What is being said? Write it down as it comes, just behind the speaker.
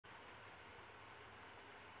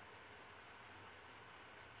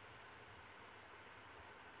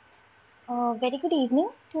Very good evening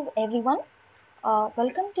to everyone.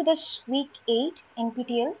 Welcome to this week 8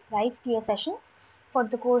 NPTEL live TA session for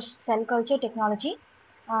the course Cell Culture Technology.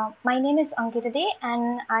 My name is Ankita De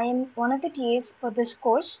and I am one of the TAs for this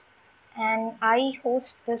course, and I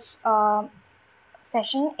host this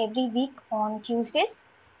session every week on Tuesdays.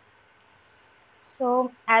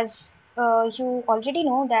 So, as you already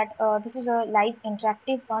know that this is a live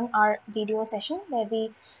interactive 1 hour video session where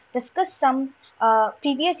we discuss some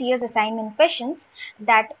previous year's assignment questions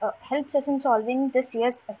that helps us in solving this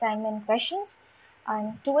year's assignment questions.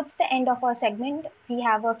 And towards the end of our segment, we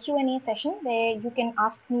have a Q&A session where you can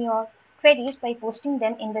ask me your queries by posting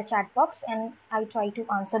them in the chat box and I try to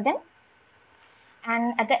answer them.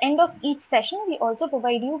 And at the end of each session, we also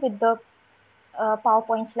provide you with the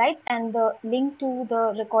PowerPoint slides and the link to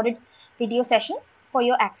the recorded video session for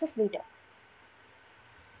your access later.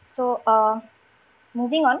 So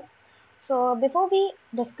moving on. So before we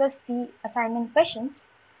discuss the assignment questions,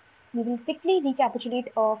 we will quickly recapitulate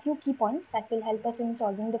a few key points that will help us in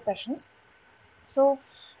solving the questions. So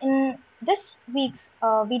in this week's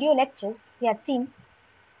video lectures, we had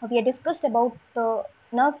discussed about the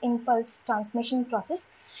nerve impulse transmission process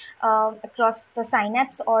across the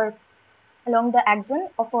synapse or along the axon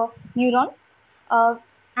of a neuron. Uh,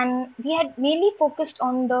 and we had mainly focused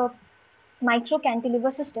on the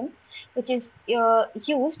microcantilever system, which is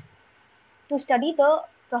used to study the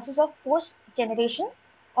process of force generation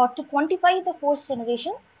or to quantify the force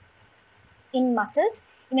generation in muscles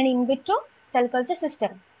in an in vitro cell culture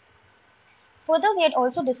system. Further, we had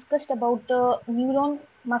also discussed about the neuron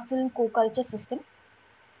muscle co-culture system.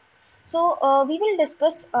 So we will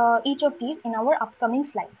discuss each of these in our upcoming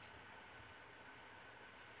slides.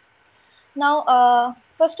 Now,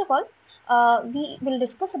 first of all, we will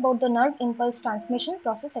discuss about the nerve impulse transmission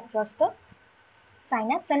process across the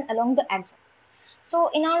synapse and along the axon. So,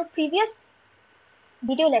 in our previous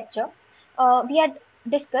video lecture, we had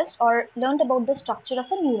discussed or learned about the structure of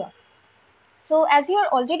a neuron. So, as you are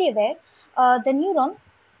already aware, the neuron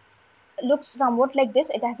looks somewhat like this.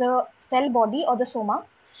 It has a cell body or the soma,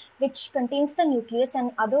 which contains the nucleus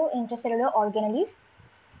and other intracellular organelles.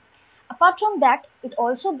 Apart from that, it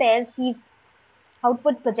also bears these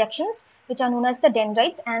outward projections, which are known as the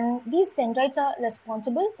dendrites, and these dendrites are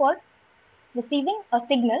responsible for receiving a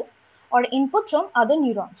signal or input from other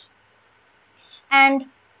neurons. And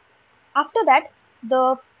after that,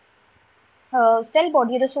 the cell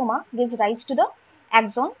body, the soma, gives rise to the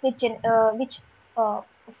axon, which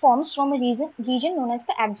forms from a region known as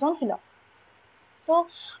the axon hillock. So,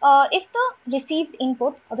 if the received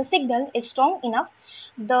input or the signal is strong enough,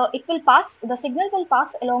 the signal will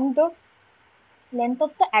pass along the length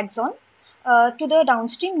of the axon to the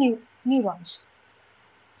downstream neurons.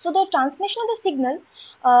 So the transmission of the signal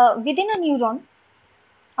within a neuron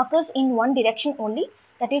occurs in one direction only.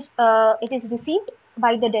 That is, it is received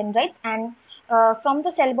by the dendrites, and from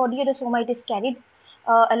the cell body or the soma, it is carried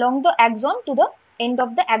along the axon to the end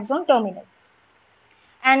of the axon terminal.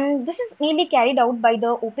 And this is mainly carried out by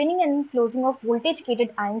the opening and closing of voltage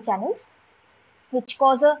gated ion channels, which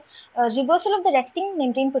cause a reversal of the resting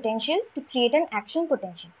membrane potential to create an action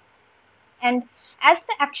potential. And as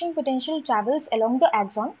the action potential travels along the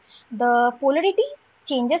axon, the polarity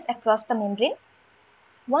changes across the membrane.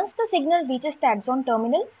 Once the signal reaches the axon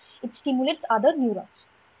terminal, it stimulates other neurons.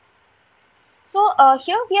 So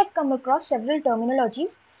here we have come across several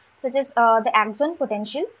terminologies such as the axon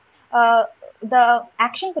potential, the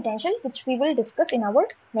action potential, which we will discuss in our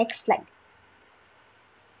next slide.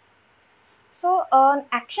 So an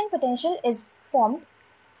action potential is formed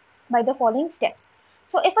by the following steps.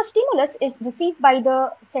 So if a stimulus is received by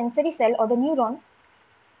the sensory cell or the neuron,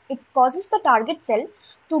 it causes the target cell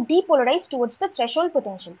to depolarize towards the threshold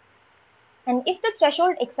potential. And if the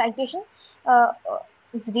threshold excitation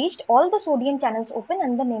is reached, all the sodium channels open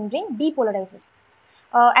and the membrane depolarizes.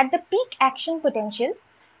 At the peak action potential,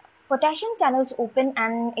 potassium channels open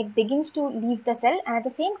and it begins to leave the cell, and at the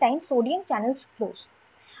same time, sodium channels close.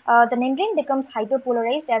 The membrane becomes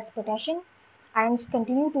hyperpolarized as potassium ions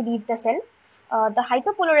continue to leave the cell. The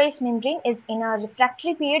hyperpolarized membrane is in a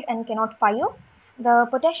refractory period and cannot fire. The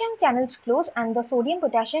potassium channels close and the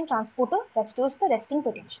sodium-potassium transporter restores the resting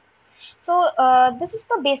potential. So this is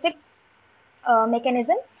the basic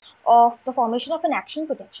mechanism of the formation of an action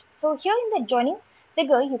potential. So here in the adjoining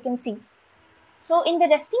figure you can see. So in the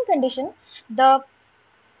resting condition, the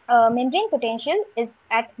membrane potential is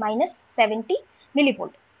at minus 70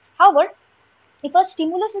 millivolt. However, if a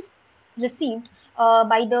stimulus is received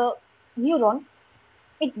by the neuron,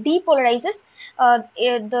 it depolarizes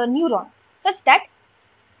the neuron such that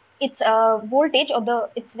its voltage or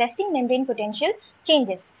its resting membrane potential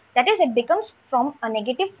changes. That is, it becomes from a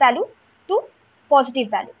negative value to positive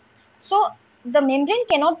value. So the membrane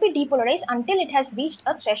cannot be depolarized until it has reached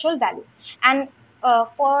a threshold value. And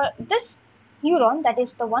for this neuron, that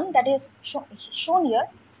is the one that is shown here,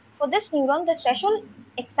 for this neuron, the threshold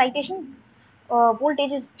excitation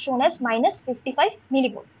voltage is shown as minus 55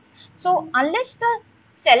 millivolt. So unless the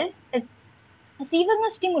cell is receiving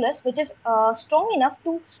a stimulus which is strong enough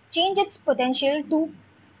to change its potential to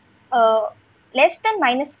uh, less than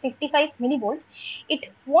minus 55 millivolt, it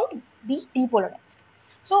won't be depolarized.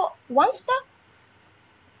 So once the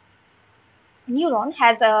neuron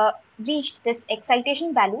has reached this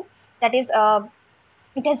excitation value, that is,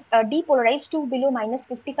 it has depolarized to below minus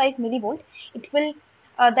 55 millivolt, it will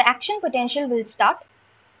the action potential will start,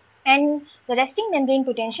 and the resting membrane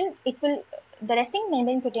potential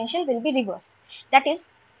will be reversed. That is,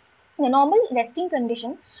 in a normal resting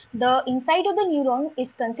condition, the inside of the neuron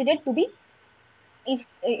is considered to be is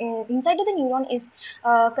inside of the neuron is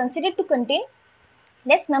considered to contain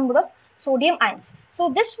less number of sodium ions. So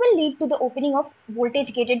this will lead to the opening of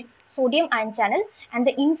voltage gated sodium ion channel and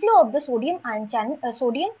the inflow of the sodium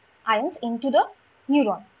ions into the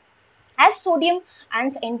neuron. As sodium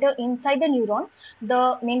ions enter inside the neuron,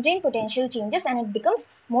 the membrane potential changes and it becomes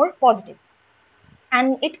more positive,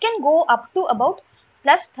 and it can go up to about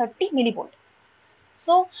plus 30 millivolt.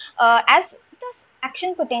 So as the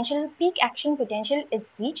peak action potential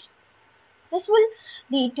is reached, this will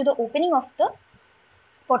lead to the opening of the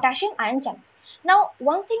potassium ion channels. Now,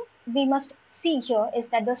 one thing we must see here is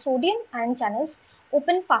that the sodium ion channels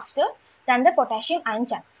open faster than the potassium ion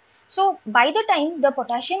channels. So, by the time the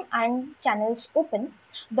potassium ion channels open,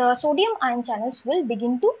 the sodium ion channels will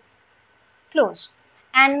begin to close.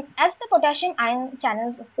 And as the potassium ion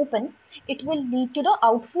channels open, it will lead to the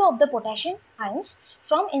outflow of the potassium ions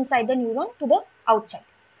from inside the neuron to the outside.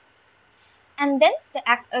 And then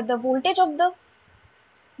the voltage of the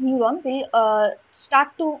neuron will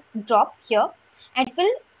start to drop here, and it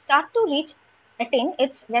will start to attain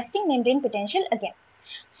its resting membrane potential again.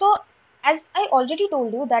 So as I already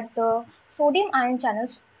told you that the sodium ion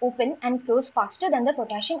channels open and close faster than the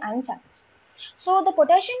potassium ion channels. So the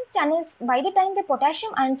potassium channels, by the time the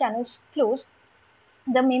potassium ion channels close,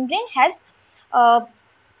 the membrane uh,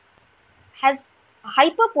 has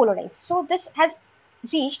hyperpolarized. So this has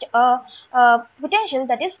reached a potential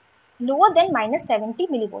that is lower than minus 70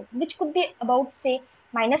 millivolt, which could be about say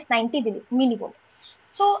minus 90 millivolt.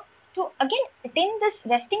 So to again attain this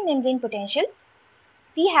resting membrane potential,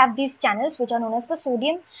 we have these channels which are known as the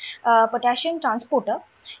sodium potassium transporter.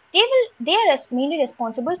 They are mainly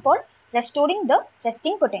responsible for restoring the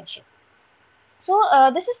resting potential. So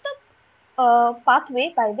this is the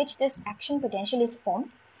pathway by which this action potential is formed.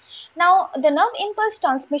 Now, the nerve impulse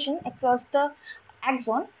transmission across the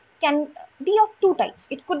axon can be of two types.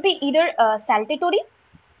 It could be either saltatory,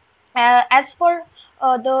 as for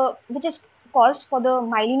the which is caused for the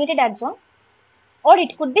myelinated axon, or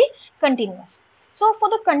it could be continuous. So, for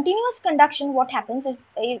the continuous conduction, what happens is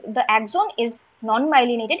the axon is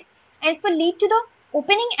non-myelinated, and it will lead to the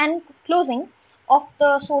opening and closing of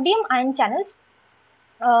the sodium ion channels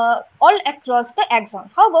all across the axon.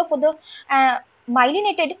 However, for the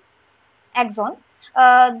myelinated axon,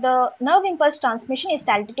 the nerve impulse transmission is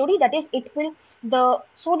saltatory. That is, the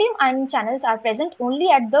sodium ion channels are present only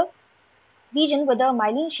at the region where the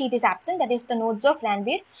myelin sheath is absent, that is the nodes of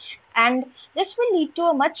Ranvier, and this will lead to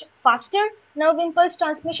a much faster nerve impulse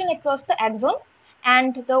transmission across the axon,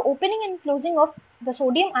 and the opening and closing of the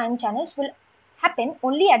sodium ion channels will happen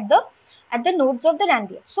only at the nodes of the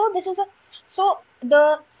Ranvier. So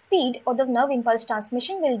the speed of the nerve impulse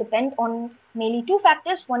transmission will depend on mainly two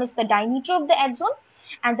factors. One is the diameter of the axon,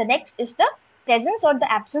 and the next is the presence or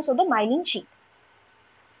the absence of the myelin sheath.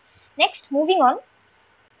 Next, moving on,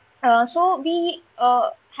 so we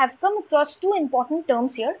have come across two important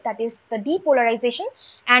terms here, that is the depolarization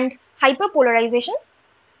and hyperpolarization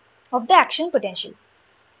of the action potential.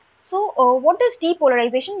 So what does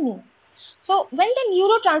depolarization mean? So when the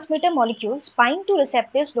neurotransmitter molecules bind to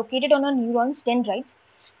receptors located on a neuron's dendrites,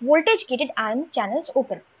 voltage gated ion channels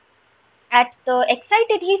open. At the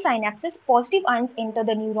excitatory synapses, positive ions enter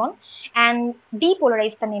the neuron and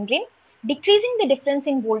depolarize the membrane, decreasing the difference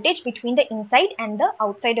in voltage between the inside and the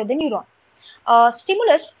outside of the neuron. A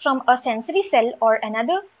stimulus from a sensory cell or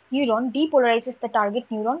another neuron depolarizes the target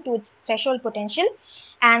neuron to its threshold potential,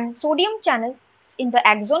 and sodium channels in the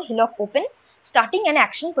axon hillock open, starting an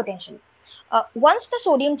action potential. Once the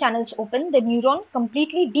sodium channels open, the neuron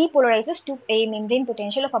completely depolarizes to a membrane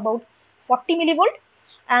potential of about 40 millivolt,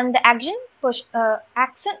 and the action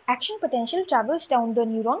potential travels down the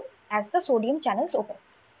neuron as the sodium channels open.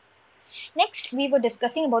 Next, we were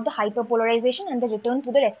discussing about the hyperpolarization and the return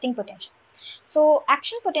to the resting potential. So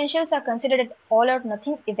action potentials are considered an all or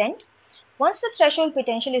nothing event. Once the threshold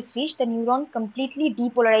potential is reached, the neuron completely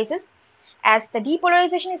depolarizes. As the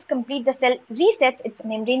depolarization is complete, the cell resets its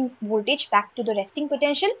membrane voltage back to the resting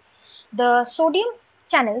potential. The sodium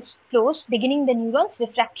channels close, beginning the neuron's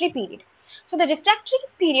refractory period. So the refractory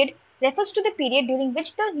period refers to the period during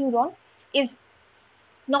which the neuron is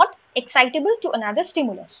not excitable to another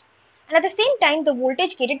stimulus. And at the same time, the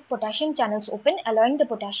voltage gated potassium channels open, allowing the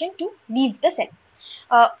potassium to leave the cell.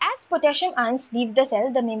 As potassium ions leave the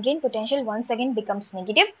cell, the membrane potential once again becomes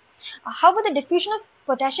negative. However, the diffusion of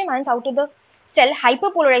potassium ions out of the cell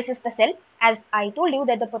hyperpolarizes the cell. As I told you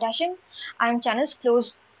that the potassium ion channels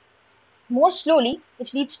close more slowly,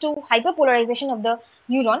 which leads to hyperpolarization of the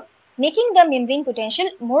neuron, making the membrane potential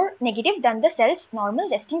more negative than the cell's normal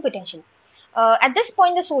resting potential. At this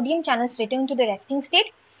point, the sodium channels return to the resting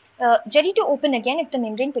state, ready to open again if the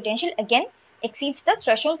membrane potential again exceeds the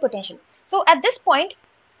threshold potential. So at this point,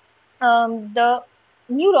 the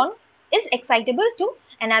neuron is excitable to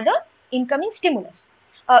another incoming stimulus.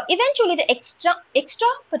 Eventually, the extra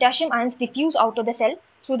potassium ions diffuse out of the cell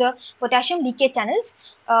through the potassium leakage channels,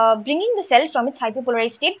 bringing the cell from its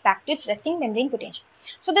hyperpolarized state back to its resting membrane potential.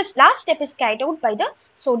 So this last step is carried out by the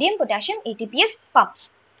sodium potassium ATPase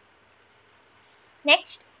pumps.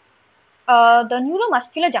 Next, the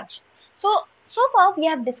neuromuscular junction. So far we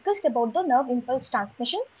have discussed about the nerve impulse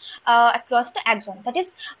transmission across the axon. That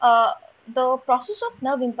is the process of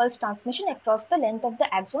nerve impulse transmission across the length of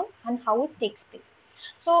the axon and how it takes place.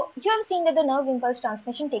 So you have seen that the nerve impulse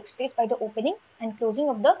transmission takes place by the opening and closing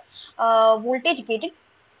of the voltage gated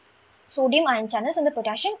sodium ion channels and the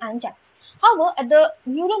potassium ion channels. However, at the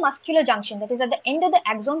neuromuscular junction, that is at the end of the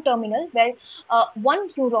axon terminal, where one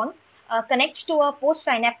neuron connects to a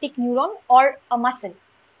postsynaptic neuron or a muscle,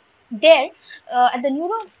 there at the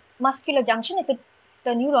neuromuscular junction, if the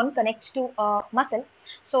neuron connects to a muscle,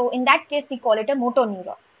 so in that case we call it a motor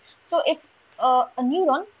neuron. So if a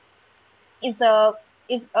neuron is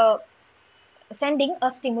sending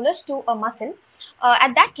a stimulus to a muscle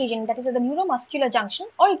at that region, that is at the neuromuscular junction,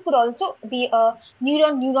 or it could also be a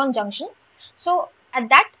neuron-neuron junction. So at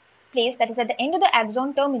that place, that is at the end of the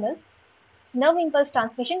axon terminal, nerve impulse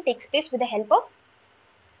transmission takes place with the help of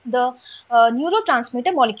the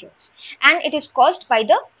neurotransmitter molecules, and it is caused by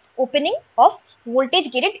the opening of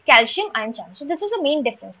voltage gated calcium ion channel. So this is a main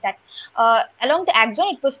difference, that along the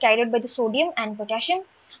axon it was carried out by the sodium and potassium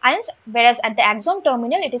ions, whereas at the axon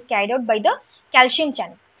terminal it is carried out by the calcium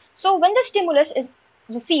channel. So when the stimulus is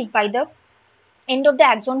received by the end of the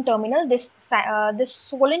axon terminal, this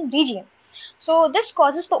swollen region, so this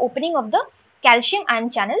causes the opening of the calcium ion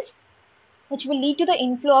channels, which will lead to the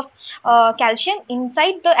inflow of calcium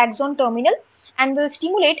inside the axon terminal and will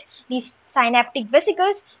stimulate these synaptic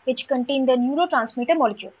vesicles which contain the neurotransmitter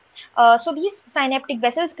molecule. So these synaptic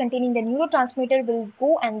vessels containing the neurotransmitter will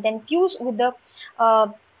go and then fuse uh,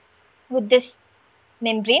 with this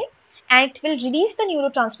membrane, and it will release the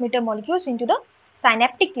neurotransmitter molecules into the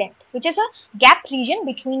synaptic cleft, which is a gap region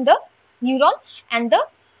between the neuron and the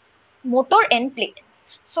motor end plate.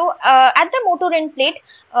 So at the motor end plate,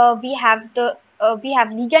 we have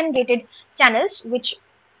ligand gated channels which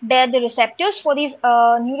bear the receptors for these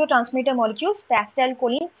neurotransmitter molecules, the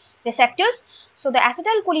acetylcholine receptors. So the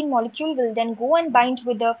acetylcholine molecule will then go and bind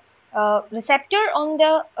with the receptor on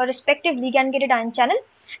the respective ligand gated ion channel,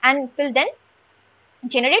 and will then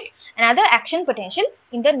generate another action potential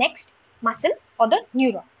in the next muscle or the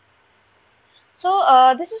neuron.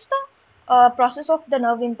 So this is the process of the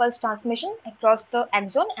nerve impulse transmission across the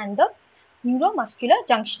axon and the neuromuscular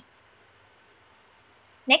junction.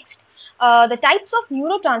 Next, the types of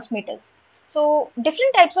neurotransmitters. So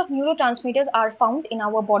different types of neurotransmitters are found in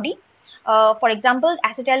our body. For example,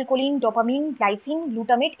 acetylcholine, dopamine, glycine,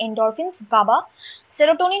 glutamate, endorphins, GABA,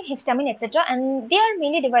 serotonin, histamine, etc. And they are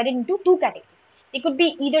mainly divided into two categories. They could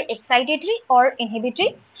be either excitatory or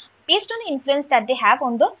inhibitory, based on the influence that they have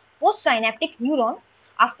on the postsynaptic neuron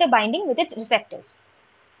after binding with its receptors.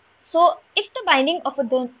 So, if the binding of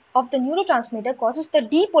the neurotransmitter causes the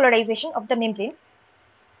depolarization of the membrane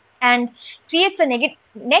and creates a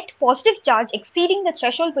net positive charge exceeding the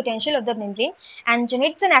threshold potential of the membrane and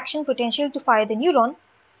generates an action potential to fire the neuron,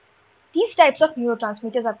 these types of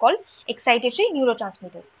neurotransmitters are called excitatory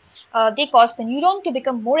neurotransmitters. They cause the neuron to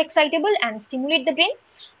become more excitable and stimulate the brain.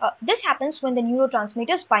 This happens when the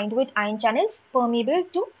neurotransmitters bind with ion channels permeable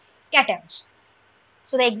to cations.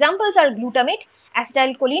 So the examples are glutamate,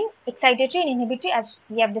 acetylcholine, excitatory and inhibitory, as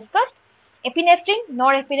we have discussed, epinephrine,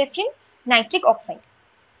 norepinephrine, nitric oxide.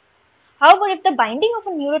 However, if the binding of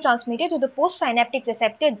a neurotransmitter to the postsynaptic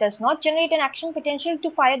receptor does not generate an action potential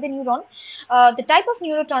to fire the neuron, the type of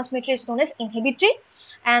neurotransmitter is known as inhibitory,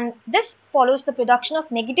 and this follows the production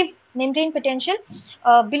of negative membrane potential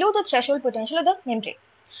below the threshold potential of the membrane.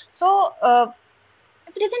 So,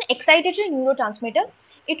 if it is an excitatory neurotransmitter,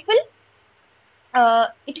 it will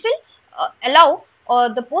allow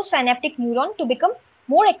the postsynaptic neuron to become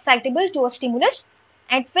more excitable to a stimulus,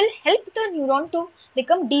 and it will help the neuron to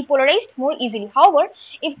become depolarized more easily. However,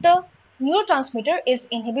 if the neurotransmitter is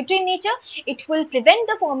inhibitory in nature, it will prevent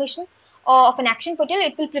the formation of an action potential.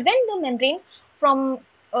 It will prevent the membrane from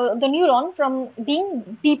the neuron from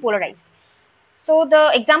being depolarized. So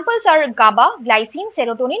the examples are GABA, glycine,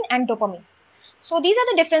 serotonin, and dopamine. So these are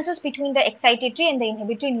the differences between the excitatory and the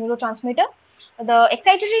inhibitory neurotransmitter. The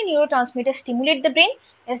excitatory neurotransmitters stimulate the brain,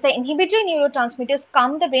 as the inhibitory neurotransmitters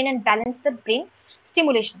calm the brain and balance the brain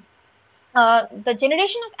stimulation. The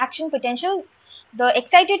generation of action potential, the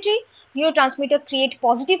excitatory neurotransmitter create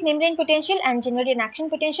positive membrane potential and generate an action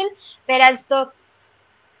potential, whereas the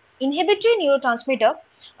inhibitory neurotransmitter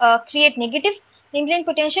create negative membrane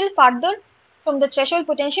potential farther from the threshold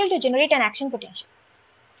potential to generate an action potential.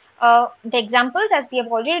 The examples, as we have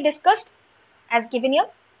already discussed, as given here.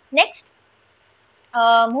 Next,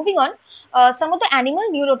 moving on, some of the animal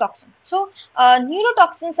neurotoxins. So,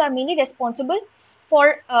 neurotoxins are mainly responsible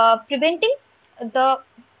for the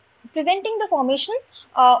preventing the formation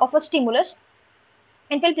of a stimulus,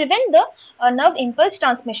 and will prevent the nerve impulse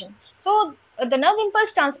transmission. So, the nerve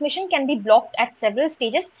impulse transmission can be blocked at several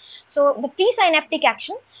stages. So, the presynaptic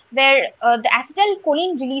action, where the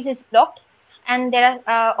acetylcholine release is blocked, and there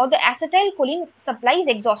are or the acetylcholine supply is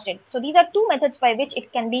exhausted. So, these are two methods by which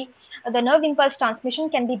it can be the nerve impulse transmission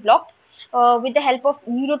can be blocked with the help of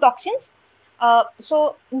neurotoxins.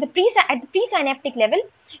 So, in the at the presynaptic level,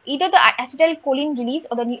 either the acetylcholine release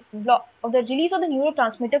or the release of the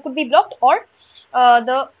neurotransmitter could be blocked, or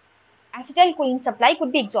the acetylcholine supply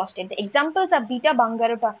could be exhausted. The examples are beta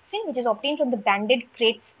bungarotoxin, which is obtained from the banded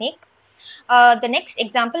crate snake. The next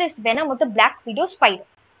example is venom of the black widow spider.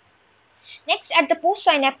 Next, at the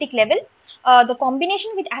postsynaptic level, the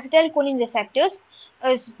combination with acetylcholine receptors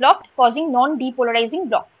is blocked, causing non-depolarizing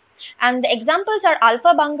block. And the examples are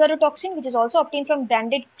alpha bungarotoxin, which is also obtained from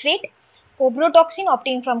branded crate, cobrotoxin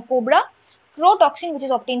obtained from cobra, crotoxin, which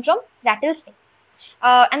is obtained from rattlesnake.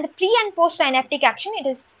 And the pre and post synaptic action,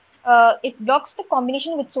 it blocks the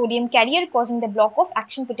combination with sodium carrier, causing the block of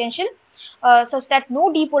action potential such that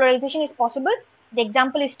no depolarization is possible. The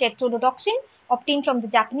example is tetrodotoxin, obtained from the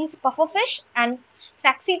Japanese pufferfish, and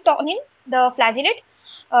saxitonin, the flagellate,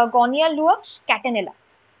 Gonia lux catenella.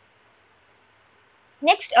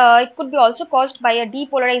 Next, it could be also caused by a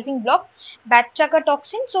depolarizing block, batracha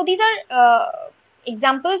toxin. So these are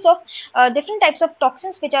examples of different types of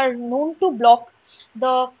toxins which are known to block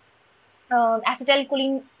the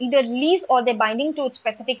acetylcholine either release or they binding to its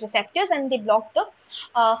specific receptors, and they block the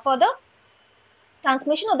further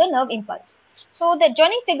transmission of the nerve impulse. So the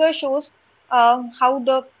adjoining figure shows how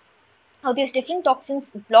these different toxins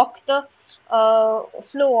block the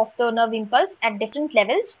flow of the nerve impulse at different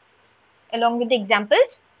levels, along with the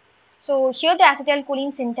examples. So here the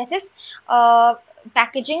acetylcholine synthesis,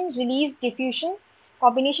 packaging, release, diffusion,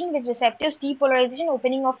 combination with receptors, depolarization,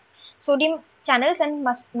 opening of sodium channels, and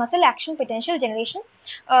muscle action potential generation.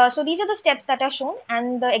 So these are the steps that are shown,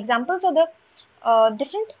 and the examples of the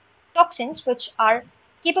different toxins which are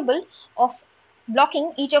capable of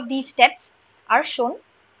blocking each of these steps are shown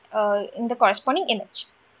in the corresponding image.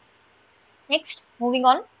 Next, moving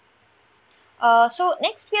on. So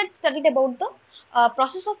next we had studied about the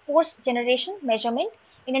process of force generation measurement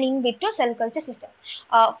in an in vitro cell culture system.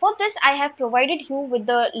 For this, I have provided you with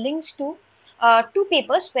the links to two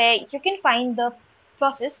papers where you can find the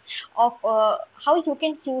process of how you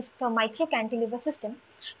can use the micro cantilever system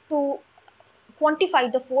to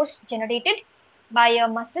quantify the force generated by a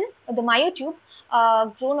muscle, the myotube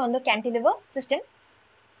grown on the cantilever system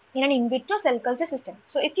in an in vitro cell culture system.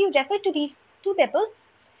 So if you refer to these two papers,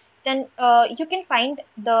 then you can find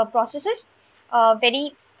the processes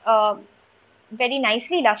very very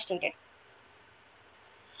nicely illustrated.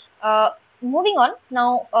 Moving on,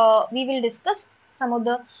 now we will discuss some of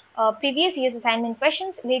the previous year's assignment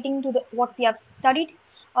questions relating to what we have studied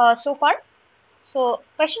so far. So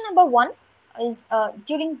question number 1 is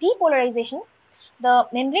during depolarization, the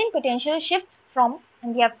membrane potential shifts from,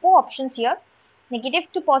 and we have four options here,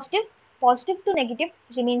 negative to positive, positive to negative,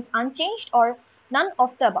 remains unchanged, or none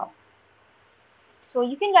of the above. So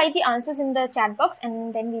you can write the answers in the chat box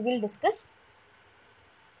and then we will discuss.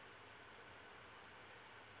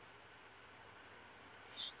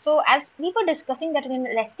 So as we were discussing that in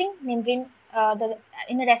a resting membrane,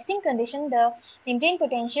 in a resting condition, the membrane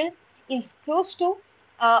potential is close to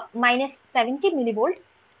minus 70 millivolt,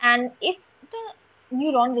 and if the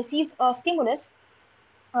neuron receives a stimulus,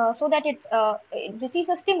 so that it receives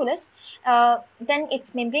a stimulus, then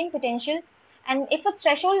its membrane potential, and if a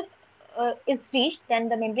threshold is reached, then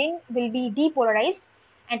the membrane will be depolarized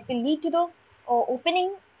and will lead to the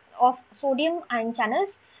opening of sodium ion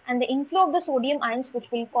channels and the inflow of the sodium ions,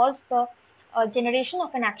 which will cause the generation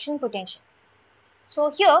of an action potential. So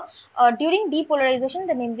here, during depolarization,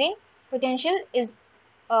 the membrane potential is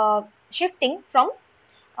shifting from,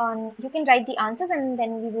 you can write the answers and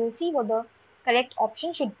then we will see what the correct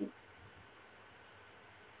option should be.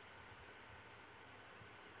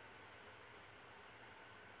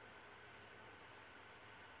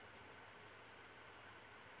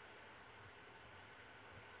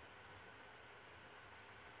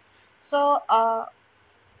 So,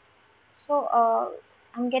 so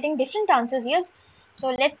I'm getting different answers. Yes. So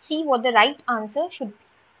let's see what the right answer should be.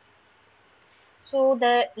 So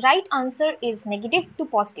the right answer is negative to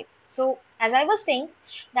positive. So as I was saying,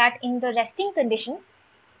 that in the resting condition,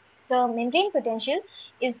 the membrane potential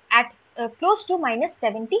is at close to minus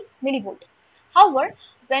 70 millivolt. However,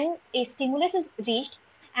 when a stimulus is reached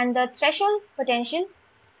and the threshold potential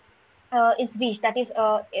is reached, that is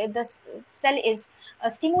the cell is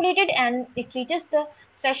stimulated and it reaches the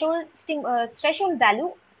threshold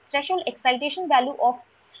value, threshold excitation value of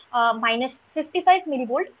minus 55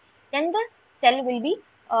 millivolt, then the cell will be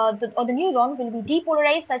or the neuron will be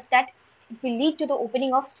depolarized such that it will lead to the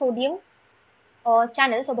opening of sodium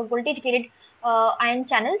channels or the voltage gated ion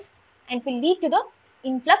channels, and will lead to the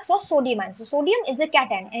influx of sodium ions. So sodium is a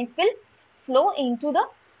cation and it will flow into the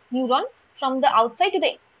neuron from the outside to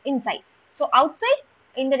the inside. So outside,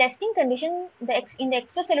 in the resting condition, in the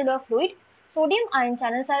extracellular fluid, sodium ion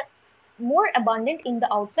channels are more abundant in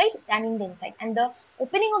the outside than in the inside, and the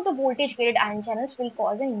opening of the voltage gated ion channels will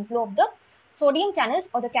cause an inflow of the sodium channels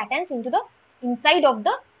or the cations into the inside of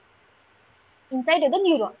the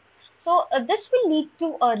neuron. So this will lead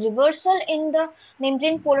to a reversal in the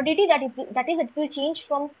membrane polarity, that is it will change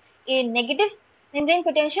from a negative membrane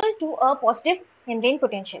potential to a positive membrane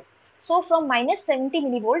potential. So from minus 70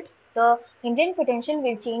 millivolt, the membrane potential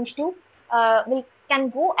will change to will can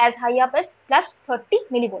go as high up as plus 30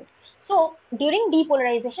 millivolt. So during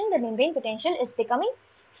depolarization, the membrane potential is becoming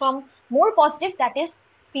from more positive, that is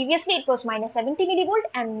previously it was minus 70 millivolt,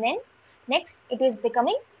 and then next it is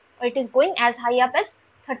becoming, or it is going as high up as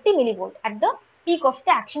 30 millivolt at the peak of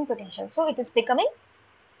the action potential. So it is becoming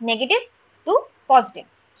negative to positive.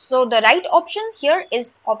 So the right option here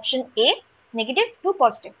is option A, negative to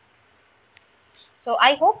positive. So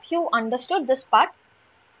I hope you understood this part.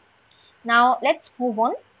 Now let's move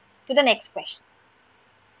on to the next question.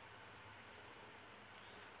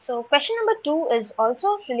 So question number 2 is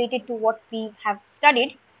also related to what we have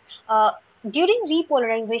studied. Uh, During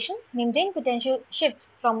repolarization, membrane potential shifts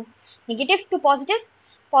from negative to positive,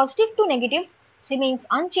 positive to negative, remains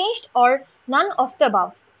unchanged, or none of the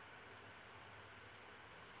above.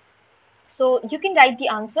 So you can write the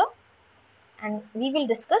answer and we will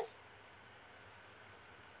discuss.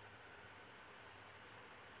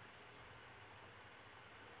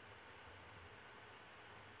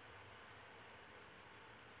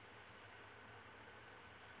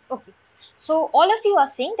 Okay. So all of you are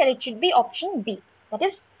saying that it should be option B, that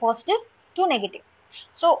is positive to negative.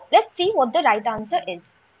 So let's see what the right answer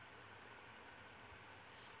is.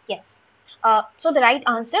 Yes. So the right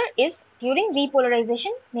answer is during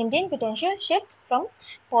repolarization, membrane potential shifts from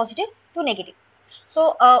positive to negative.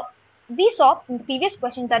 So we saw in the previous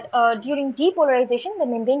question that during depolarization, the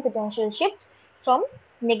membrane potential shifts from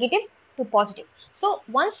negative to positive. So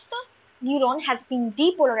once the neuron has been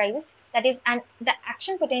depolarized, that is, and the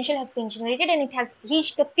action potential has been generated and it has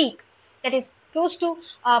reached the peak, that is close to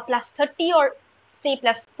plus 30 or say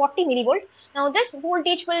plus 40 millivolt. Now this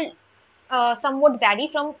voltage will somewhat vary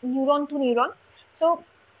from neuron to neuron. So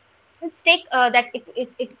let's take that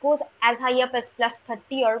it goes as high up as plus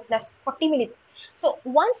 30 or plus 40 millivolt. So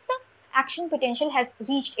once the action potential has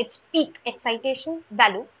reached its peak excitation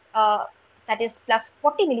value, that is plus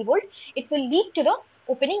 40 millivolt, it will lead to the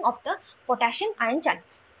opening of the potassium ion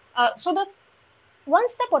channels. So the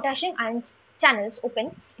once the potassium ion channels open,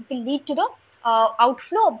 it will lead to the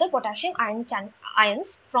outflow of the potassium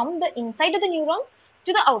ions from the inside of the neuron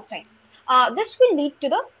to the outside. This will lead to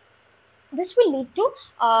the this will lead to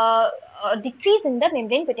a decrease in the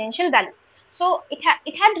membrane potential value. So it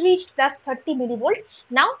had reached plus 30 millivolt.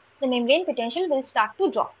 Now the membrane potential will start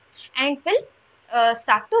to drop and it will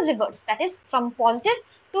start to reverse, that is from positive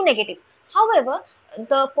to negative. However,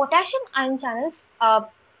 the potassium ion channels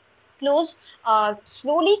close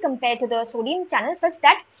slowly compared to the sodium channels, such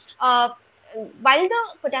that uh, while the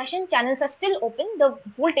potassium channels are still open, the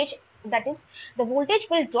voltage, that is the voltage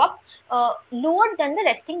will drop lower than the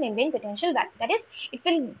resting membrane potential value, that is it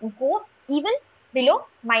will go even below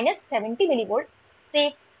minus 70 millivolt,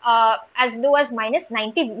 say as low as minus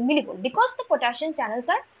 90 millivolt, because the potassium channels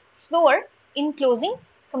are slower in closing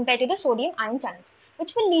compared to the sodium ion channels,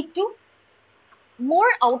 which will lead to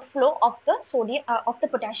more outflow of the sodium of the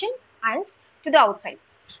potassium ions to the outside.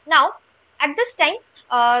 Now, at this time,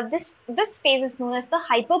 this phase is known as the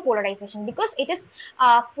hyperpolarization, because it is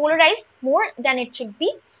polarized more than it should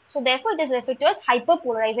be. So therefore, it is referred to as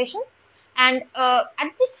hyperpolarization. And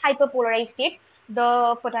at this hyperpolarized state,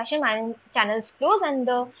 the potassium ion channels close, and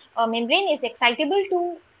the membrane is excitable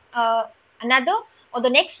to another or the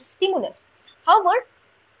next stimulus. However,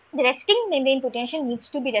 the resting membrane potential needs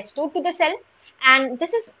to be restored to the cell, and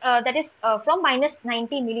this is that is from minus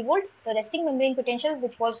 90 millivolt, the resting membrane potential,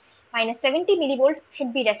 which was minus 70 millivolt,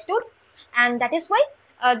 should be restored, and that is why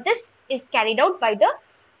this is carried out by the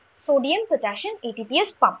sodium potassium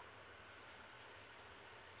ATPase pump.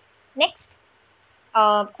 Next,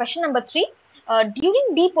 question number 3, during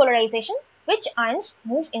depolarization, which ions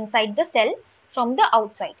move inside the cell from the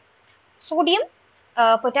outside? Sodium,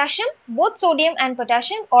 potassium, both sodium and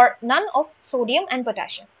potassium, or none of sodium and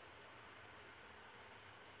potassium?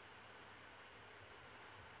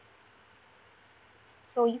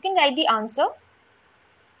 So you can write the answers.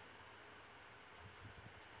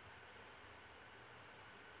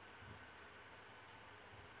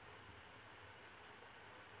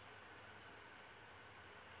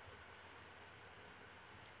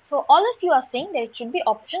 So all of you are saying that it should be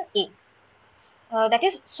option A, that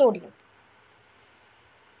is sodium.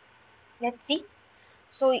 Let's see.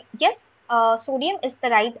 So yes, sodium is the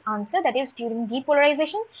right answer. That is, during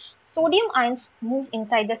depolarization, sodium ions move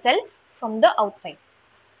inside the cell from the outside.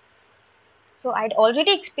 So I'd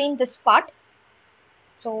already explained this part.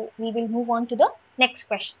 So we will move on to the next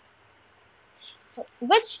question. So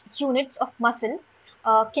which units of muscle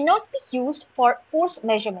cannot be used for force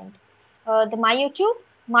measurement? The myotube,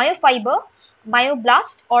 myofiber,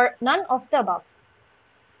 myoblast, or none of the above?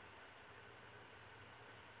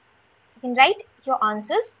 You can write your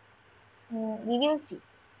answers. We will see.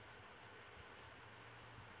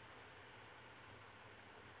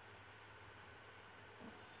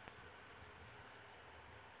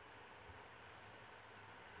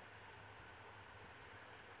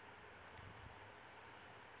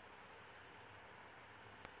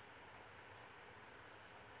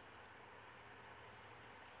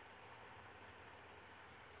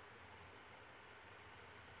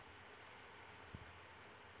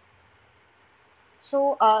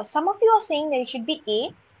 So some of you are saying that it should be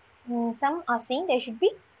A, some are saying there should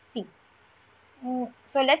be C.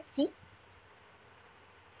 So let's see.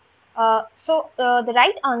 The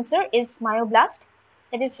right answer is myoblast.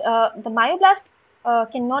 That is, the myoblast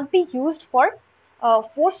cannot be used for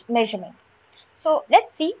force measurement. So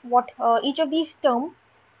let's see what each of these terms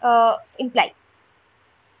imply.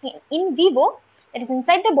 In vivo, that is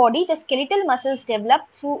inside the body, the skeletal muscles develop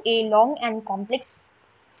through a long and complex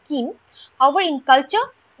scheme. However, in culture,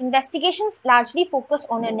 investigations largely focus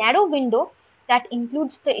on a narrow window that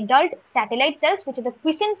includes the adult satellite cells, which are the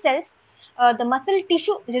quiescent cells, the muscle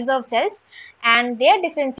tissue reserve cells, and their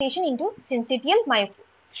differentiation into syncytial myotube.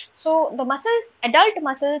 So the adult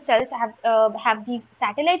muscle cells have these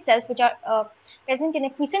satellite cells, which are present in a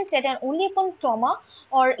quiescent state, and only upon trauma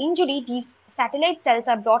or injury these satellite cells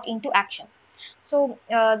are brought into action. So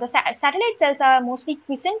the satellite cells are mostly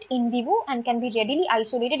quiescent in vivo and can be readily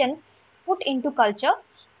isolated and put into culture,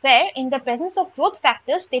 where in the presence of growth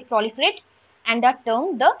factors they proliferate and are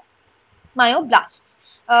termed the myoblasts.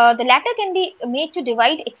 The latter can be made to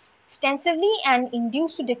divide extensively and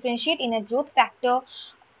induced to differentiate in a growth factor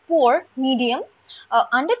poor medium.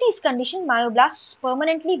 Under these conditions, myoblasts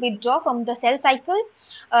permanently withdraw from the cell cycle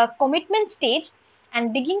commitment stage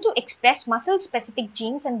and begin to express muscle specific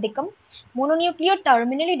genes and become mononuclear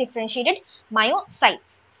terminally differentiated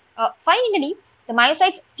myocytes. Finally, the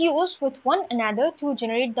myocytes fuse with one another to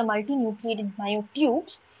generate the multinucleated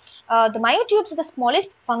myotubes. The myotubes are the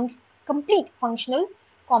smallest complete functional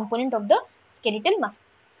component of the skeletal muscle.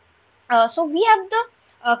 So we have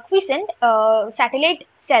the quiescent satellite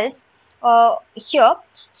cells here.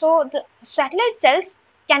 So the satellite cells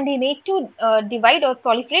can be made to divide or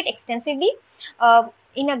proliferate extensively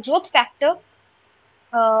in a growth factor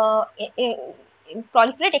uh,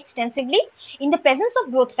 proliferate extensively in the presence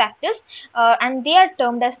of growth factors, and they are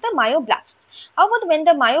termed as the myoblasts. However, when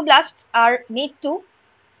the myoblasts are made to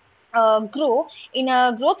grow in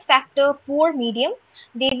a growth factor poor medium,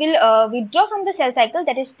 they will withdraw from the cell cycle.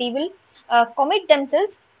 That is, they will commit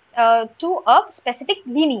themselves to a specific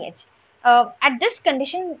lineage. At this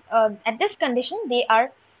condition, they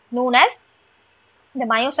are known as the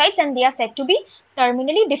myocytes, and they are said to be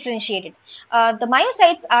terminally differentiated. The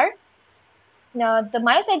myocytes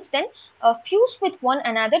then fuse with one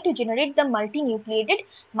another to generate the multinucleated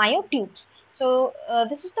myotubes. So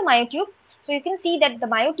this is the myotube. So you can see that the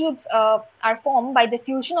myotubes are formed by the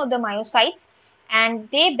fusion of the myocytes, and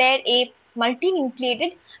they bear a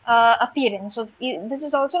multinucleated appearance. So this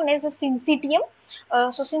is also known as a syncytium.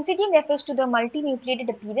 So syncytium refers to the multinucleated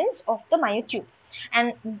appearance of the myotube,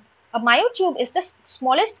 and a myotube is the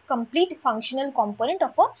smallest complete functional component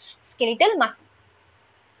of a skeletal muscle,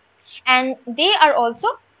 and they are also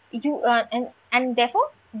and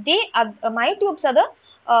therefore they are myotubes are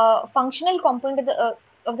the functional component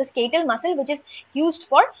of the skeletal muscle, which is used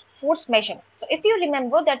for force measurement. So if you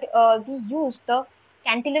remember that we use the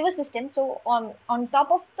cantilever system, so on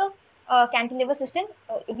top of the cantilever system,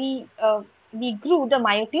 we grew the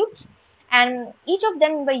myotubes, and each of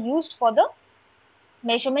them were used for the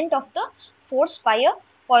measurement of the force by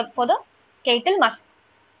for the skeletal muscle.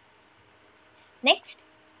 Next,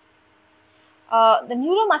 the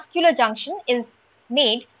neuromuscular junction is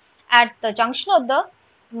made at the junction of the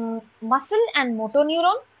muscle and motor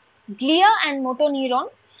neuron, glia and motor neuron,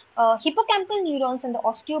 hippocampal neurons, and the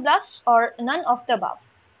osteoblasts, or none of the above.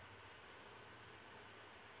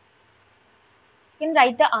 You can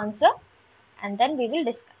write the answer and then we will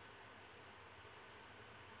discuss.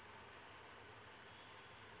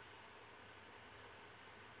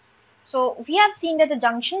 So we have seen that the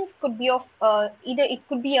junctions could be of either it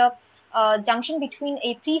could be a junction between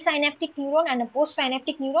a presynaptic neuron and a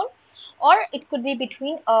postsynaptic neuron, or it could be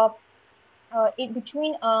between a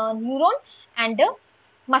neuron and a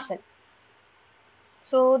muscle.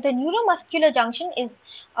 So the neuromuscular junction is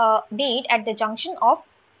made at the junction of,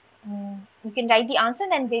 you can write the answer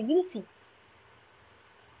and we will see.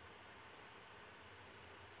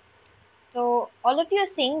 So all of you are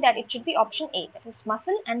saying that it should be option A, that is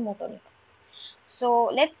muscle and motor neuron. So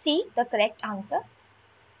let's see the correct answer.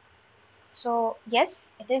 So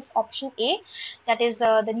yes, it is option A. That is,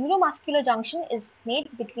 the neuromuscular junction is made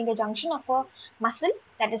between the junction of a muscle,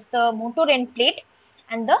 that is the motor end plate,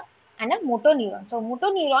 and a motor neuron. So motor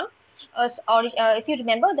neuron, if you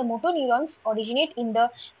remember, the motor neurons originate in the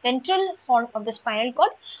ventral horn of the spinal cord.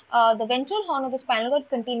 The ventral horn of the spinal cord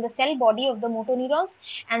contain the cell body of the motor neurons,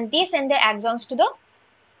 and they send their axons to the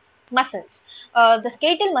muscles, the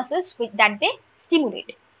skeletal muscles that they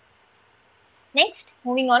stimulate. Next,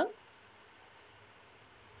 moving on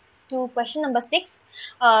to question number 6.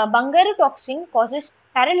 Bungarotoxin causes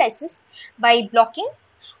paralysis by blocking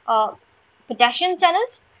uh, potassium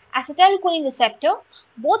channels, acetylcholine receptor,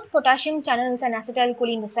 both potassium channels and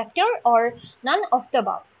acetylcholine receptor, or none of the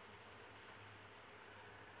above.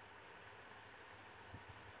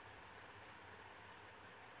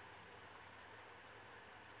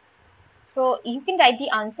 So you can write the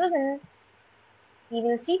answers and we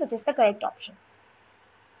will see which is the correct option.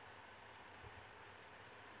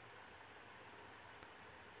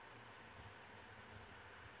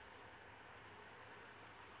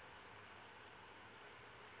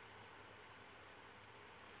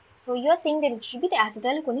 So you are saying that it should be the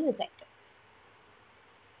acetylcholine receptor.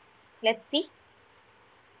 Let's see.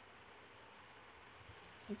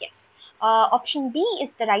 So yes, option B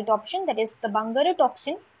is the right option. That is, the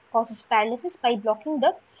bungarotoxin causes paralysis by blocking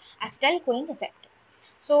the acetylcholine receptor.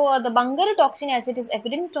 So the bungarotoxin, as it is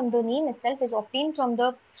evident from the name itself, is obtained from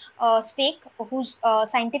the snake whose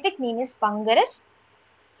scientific name is Bungarus.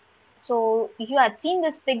 So you had seen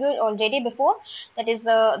this figure already before. That is,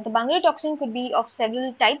 the bungarotoxin could be of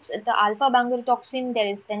several types. The alpha bungarotoxin, there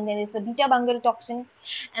is the beta bungarotoxin,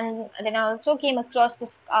 and then I also came across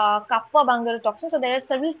this kappa bungarotoxin. So there are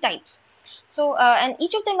several types. So and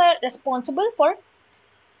each of them are responsible for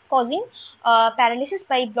causing paralysis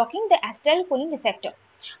by blocking the acetylcholine receptor.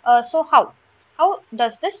 So how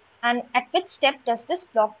does this, and at which step does this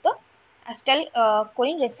block the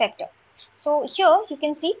acetylcholine receptor? So here you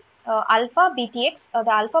can see alpha BTX,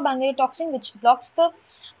 the alpha bungarotoxin, which blocks the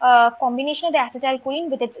combination of the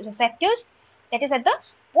acetylcholine with its receptors, that is at the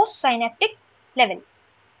postsynaptic level.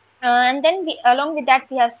 And then along with that,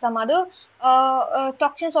 we have some other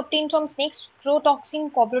toxins obtained from snakes,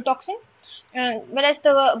 crotoxin, cobrotoxin. Whereas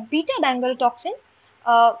the beta bungarotoxin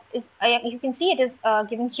is, you can see it is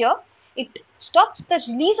given here. It stops the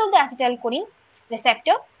release of the acetylcholine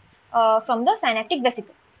receptor from the synaptic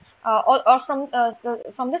vesicle, or from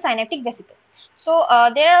the synaptic vesicle. So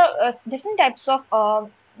there are different types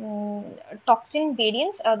of toxin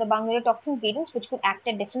variants, the Bangladesh toxin variants, which could act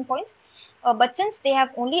at different points. But since they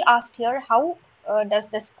have only asked here how does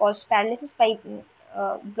this cause paralysis by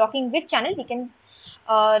blocking which channel, we can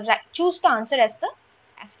choose the answer as the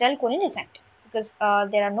acetylcholine receptor, because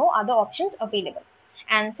there are no other options available.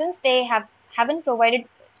 And since they haven't provided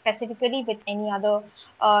specifically with any other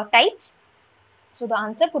types, so the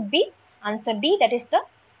answer could be answer B, that is the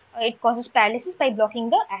it causes paralysis by blocking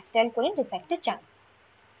the acetylcholine receptor channel.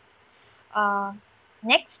 Uh,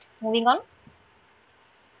 Next, moving on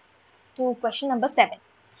to question number 7.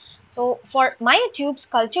 So, for myotubes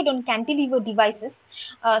cultured on cantilever devices,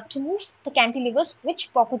 to move the cantilevers,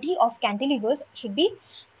 which property of cantilevers should be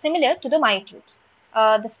similar to the myotubes?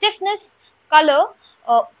 The stiffness, color,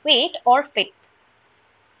 weight, or fit.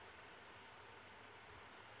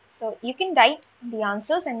 So, you can write the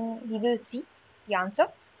answers and we will see the answer,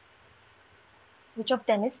 which of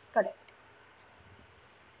them is correct.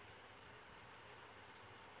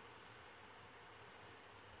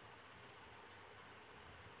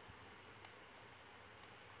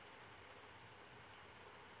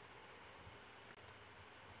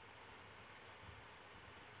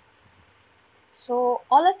 So,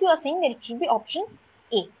 all of you are saying that it should be option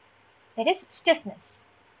A, that is stiffness.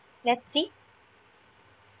 Let's see.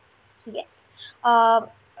 So, yes, uh,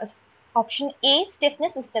 option A,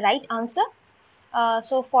 stiffness, is the right answer.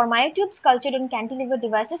 So, for myotubes cultured on cantilever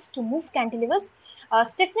devices, to move cantilevers,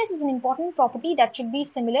 stiffness is an important property that should be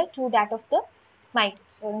similar to that of the myotube.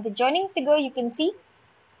 So, in the joining figure, you can see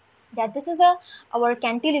that this is our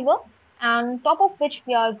cantilever, and top of which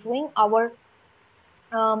we are growing our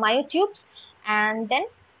myotubes, and then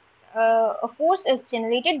a force is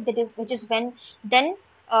generated, that is which is when then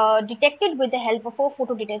detected with the help of a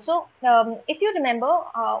photodetector. So if you remember,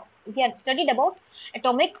 we had studied about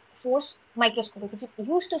atomic force microscopy, which is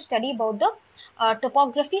used to study about the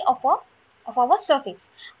topography of our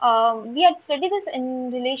surface. We had studied this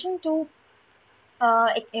in relation to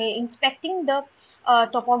inspecting the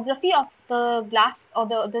topography of the glass, or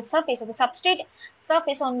the surface or the substrate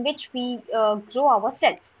surface on which we grow our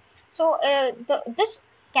cells. So this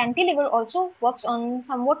cantilever also works on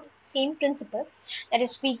somewhat same principle, that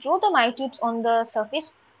is we grow the myotubes on the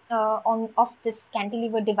surface on of this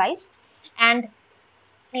cantilever device, and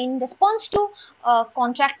in response to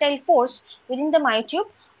contractile force within the myotube,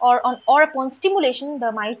 or upon stimulation,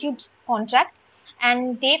 the myotubes contract,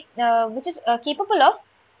 and they which is capable of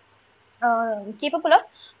uh,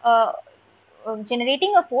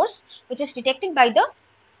 generating a force which is detected by the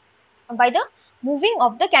moving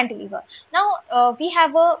of the cantilever. Now we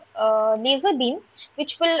have a laser beam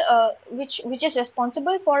which is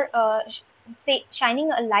responsible for say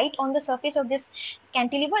shining a light on the surface of this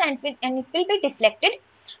cantilever, and it will be deflected,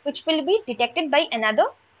 which will be detected by another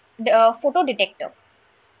photo detector.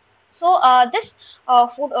 So this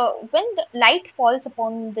when the light falls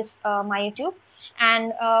upon this myotube,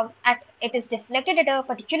 and it is deflected at a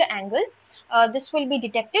particular angle, this will be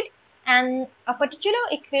detected, and a particular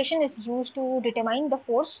equation is used to determine the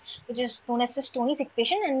force, which is known as the Stoney's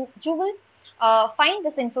equation, and you will find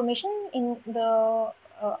this information in the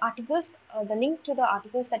articles, the link to the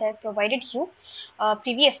articles that I have provided you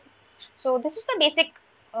previously. So this is the basic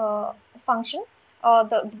function,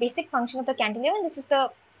 the basic function of the cantilever, and this is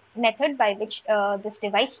the method by which this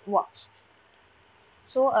device works.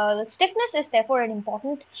 So the stiffness is therefore an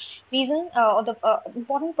important reason, or the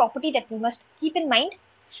important property that we must keep in mind,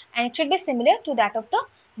 and it should be similar to that of the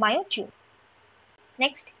myotube.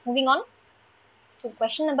 Next, moving on to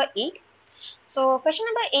question number 8. So question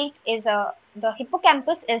number 8 is the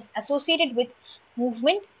hippocampus is associated with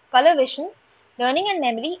movement, color vision, learning and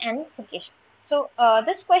memory, and vocation. So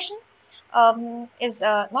this question is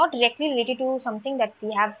not directly related to something that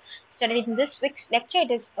we have studied in this week's lecture.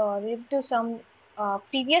 It is related to some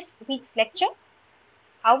previous week's lecture.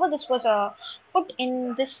 However, this was put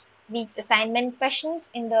in this week's assignment questions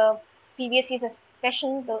in the previous year's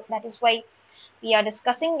question. That is why we are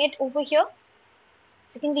discussing it over here.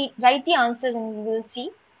 So you can write the answers and we will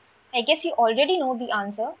see. I guess you already know the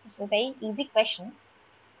answer. It's a very easy question.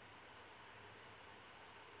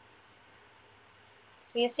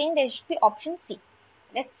 So you're saying there should be option C.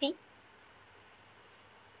 Let's see.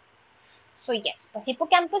 So yes, the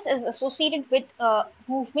hippocampus is associated with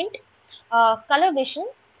movement, color vision,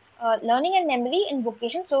 learning and memory, and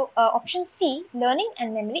vocation. So option C, learning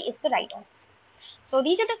and memory, is the right answer. So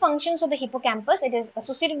these are the functions of the hippocampus. It is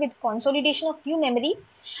associated with consolidation of new memory,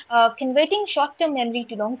 converting short-term memory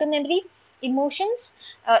to long-term memory, emotions,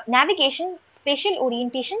 navigation, spatial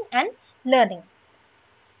orientation, and learning.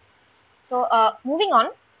 So moving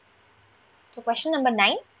on to question number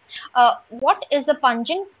 9. What is a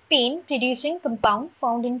pungent pain-producing compound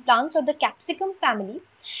found in plants of the capsicum family?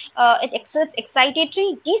 It exerts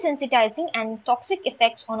excitatory, desensitizing, and toxic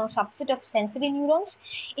effects on a subset of sensory neurons,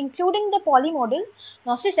 including the polymodal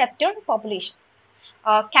nociceptor population.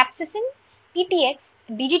 Capsaicin, PTX,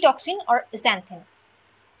 digitoxin, or xanthan.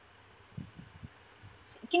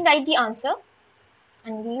 So you can write the answer,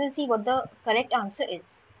 and we will see what the correct answer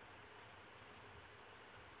is.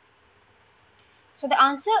 So the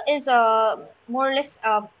answer is more or less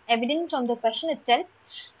evident from the question itself.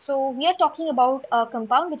 So we are talking about a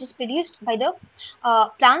compound which is produced by the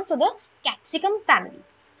plants of the capsicum family.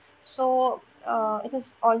 So it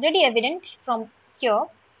is already evident from here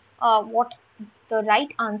what the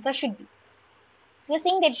right answer should be. We are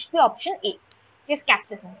saying that it should be option A, it is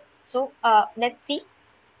capsaicin. So let's see.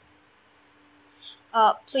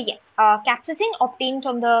 So yes, capsaicin obtained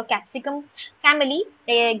from the capsicum family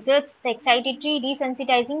exerts the excitatory,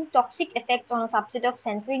 desensitizing, toxic effects on a subset of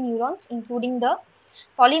sensory neurons, including the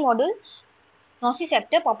polymodal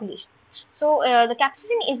nociceptor population. So the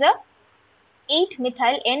capsaicin is a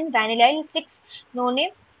 8-methyl N-vanillyl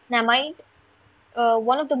 6-nonamide,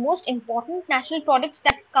 one of the most important natural products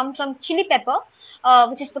that come from chili pepper,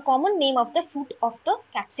 which is the common name of the fruit of the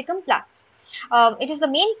capsicum plants. It is the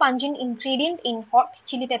main pungent ingredient in hot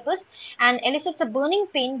chili peppers and elicits a burning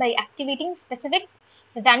pain by activating specific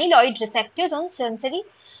vanilloid receptors on sensory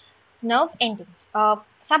nerve endings. A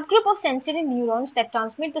subgroup of sensory neurons that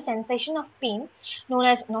transmit the sensation of pain, known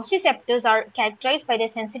as nociceptors, are characterized by their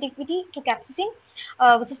sensitivity to capsaicin,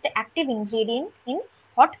 which is the active ingredient in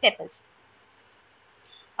hot peppers.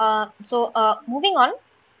 Moving on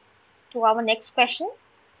to our next question.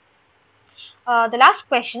 The last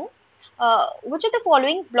question. Which of the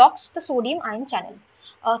following blocks the sodium ion channel?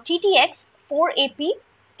 TTX, 4AP,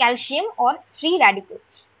 calcium, or free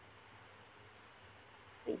radicals?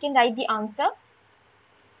 So you can write the answer,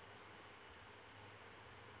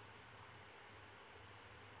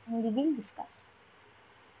 and we will discuss.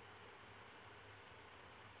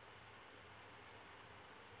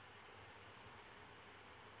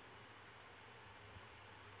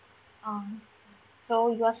 Um,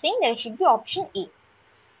 so you are saying that it should be option A.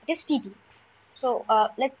 It is TTX. So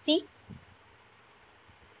let's see.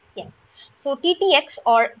 Yes. So TTX,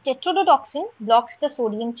 or tetrodotoxin, blocks the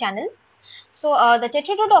sodium channel. So the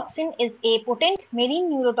tetrodotoxin is a potent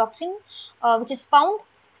marine neurotoxin which is found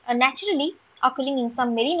naturally occurring in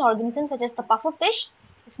some marine organisms such as the pufferfish.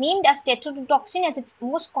 It's named as tetrodotoxin as it's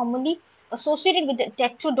most commonly associated with the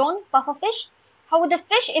tetrodon pufferfish. However, the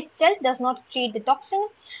fish itself does not create the toxin.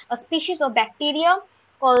 A species of bacteria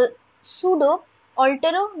called pseudo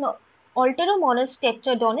Alteromonas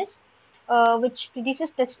tetradonis, which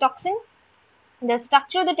produces this toxin. The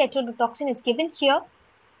structure of the tetrodotoxin is given here,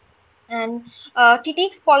 and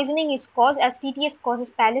TTX poisoning is caused as TTS causes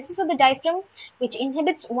paralysis of the diaphragm, which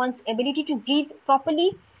inhibits one's ability to breathe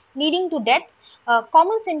properly, leading to death.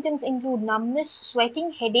 Common symptoms include numbness,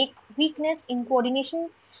 sweating, headache, weakness, incoordination,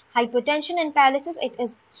 hypertension, and paralysis. It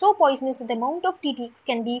is so poisonous that the amount of TTX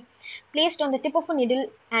can be placed on the tip of a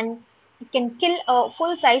needle, and it can kill a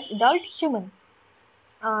full-size adult human.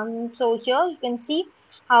 So here you can see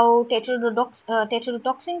how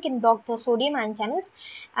tetrodotoxin can block the sodium ion channels,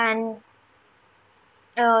 and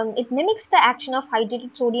it mimics the action of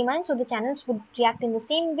hydrated sodium ion, so the channels would react in the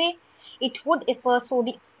same way it would if a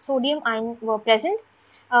sodium ion were present.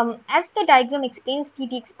 As the diagram explains,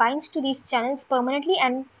 TTX binds to these channels permanently,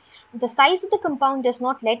 and the size of the compound does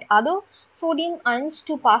not let other sodium ions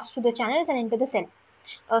to pass through the channels and enter the cell.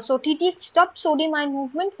 So TTX stops sodium ion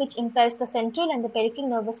movement, which impairs the central and the peripheral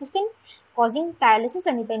nervous system, causing paralysis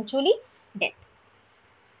and eventually death.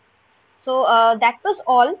 So that was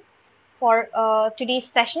all for today's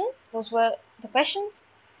session. Those were the questions.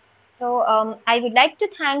 So I would like to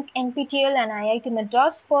thank NPTEL and IIT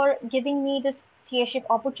Madras for giving me this theorship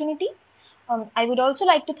opportunity. I would also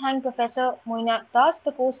like to thank Professor Moina Das,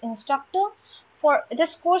 the course instructor, for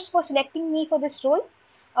this course for selecting me for this role.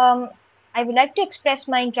 Um, I would like to express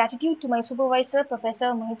my gratitude to my supervisor,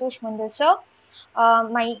 Professor Mahitosh Mandal sir.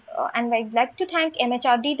 And I'd like to thank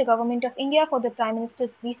MHRD, the Government of India, for the Prime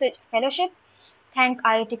Minister's Research Fellowship. Thank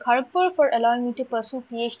IIT Kharagpur for allowing me to pursue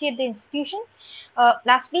PhD at the institution.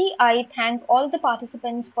 Lastly, I thank all the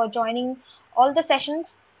participants for joining all the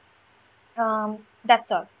sessions.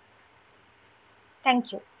 That's all.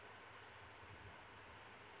 Thank you.